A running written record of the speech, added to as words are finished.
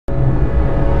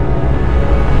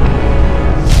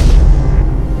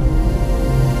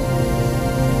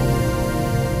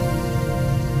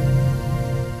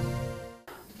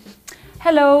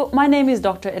Hello, my name is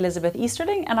Dr. Elizabeth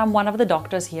Easterling and I'm one of the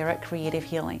doctors here at Creative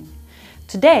Healing.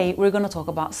 Today we're going to talk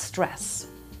about stress.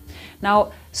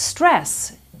 Now,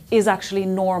 stress is actually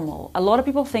normal. A lot of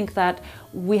people think that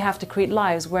we have to create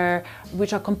lives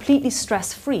which are completely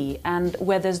stress-free and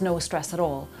where there's no stress at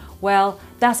all. Well,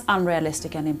 that's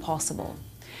unrealistic and impossible.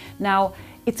 Now,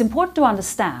 it's important to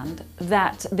understand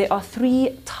that there are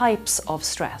three types of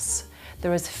stress.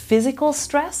 There is physical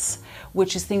stress,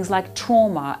 which is things like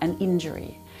trauma and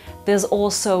injury. There's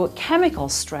also chemical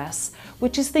stress,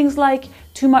 which is things like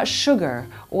too much sugar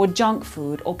or junk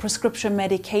food or prescription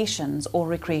medications or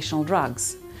recreational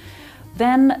drugs.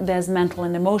 Then there's mental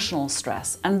and emotional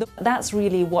stress, and that's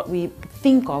really what we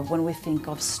think of when we think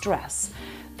of stress.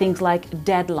 Things like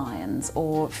deadlines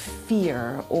or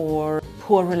fear or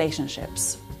poor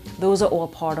relationships. Those are all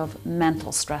part of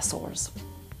mental stressors.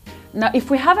 Now,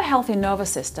 if we have a healthy nervous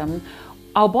system,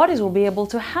 our bodies will be able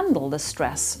to handle the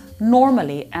stress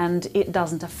normally and it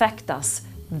doesn't affect us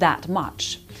that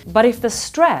much. But if the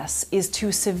stress is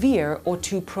too severe or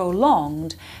too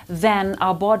prolonged, then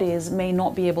our bodies may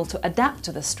not be able to adapt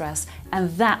to the stress, and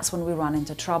that's when we run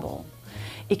into trouble.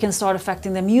 It can start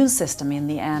affecting the immune system in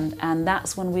the end, and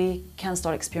that's when we can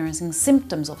start experiencing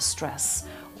symptoms of stress,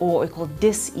 or what we call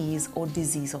dis-ease or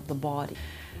disease of the body.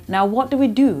 Now, what do we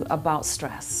do about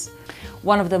stress?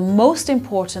 One of the most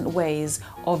important ways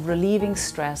of relieving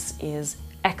stress is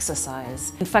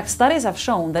exercise. In fact, studies have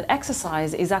shown that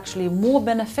exercise is actually more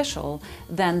beneficial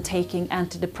than taking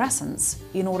antidepressants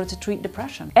in order to treat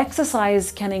depression.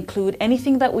 Exercise can include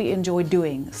anything that we enjoy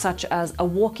doing, such as a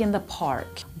walk in the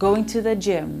park, going to the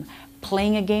gym,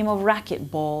 playing a game of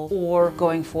racquetball, or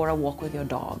going for a walk with your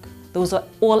dog. Those are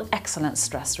all excellent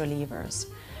stress relievers.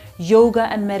 Yoga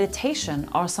and meditation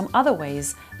are some other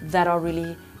ways that are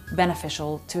really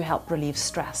beneficial to help relieve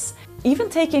stress. Even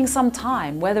taking some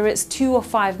time, whether it's 2 or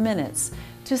 5 minutes,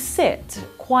 to sit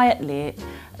quietly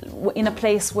in a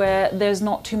place where there's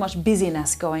not too much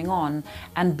busyness going on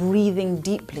and breathing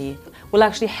deeply will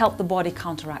actually help the body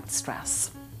counteract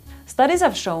stress. Studies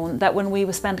have shown that when we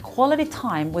spend quality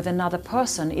time with another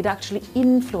person, it actually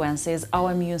influences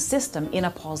our immune system in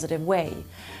a positive way.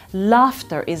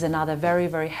 Laughter is another very,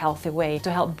 very healthy way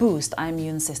to help boost our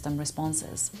immune system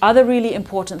responses. Other really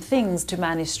important things to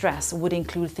manage stress would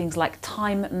include things like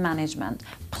time management,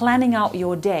 planning out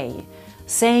your day,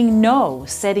 saying no,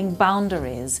 setting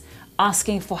boundaries,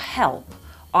 asking for help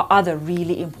are other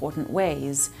really important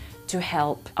ways to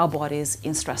help our bodies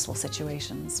in stressful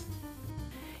situations.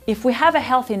 If we have a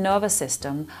healthy nervous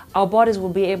system, our bodies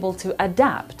will be able to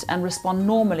adapt and respond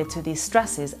normally to these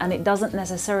stresses, and it doesn't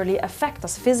necessarily affect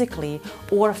us physically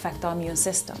or affect our immune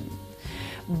system.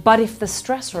 But if the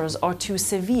stressors are too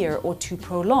severe or too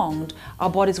prolonged,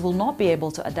 our bodies will not be able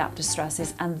to adapt to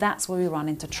stresses, and that's where we run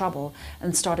into trouble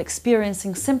and start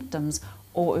experiencing symptoms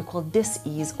or what we call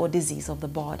dis-ease or disease of the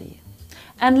body.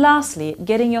 And lastly,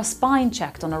 getting your spine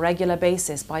checked on a regular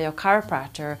basis by your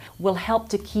chiropractor will help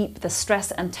to keep the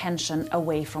stress and tension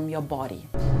away from your body.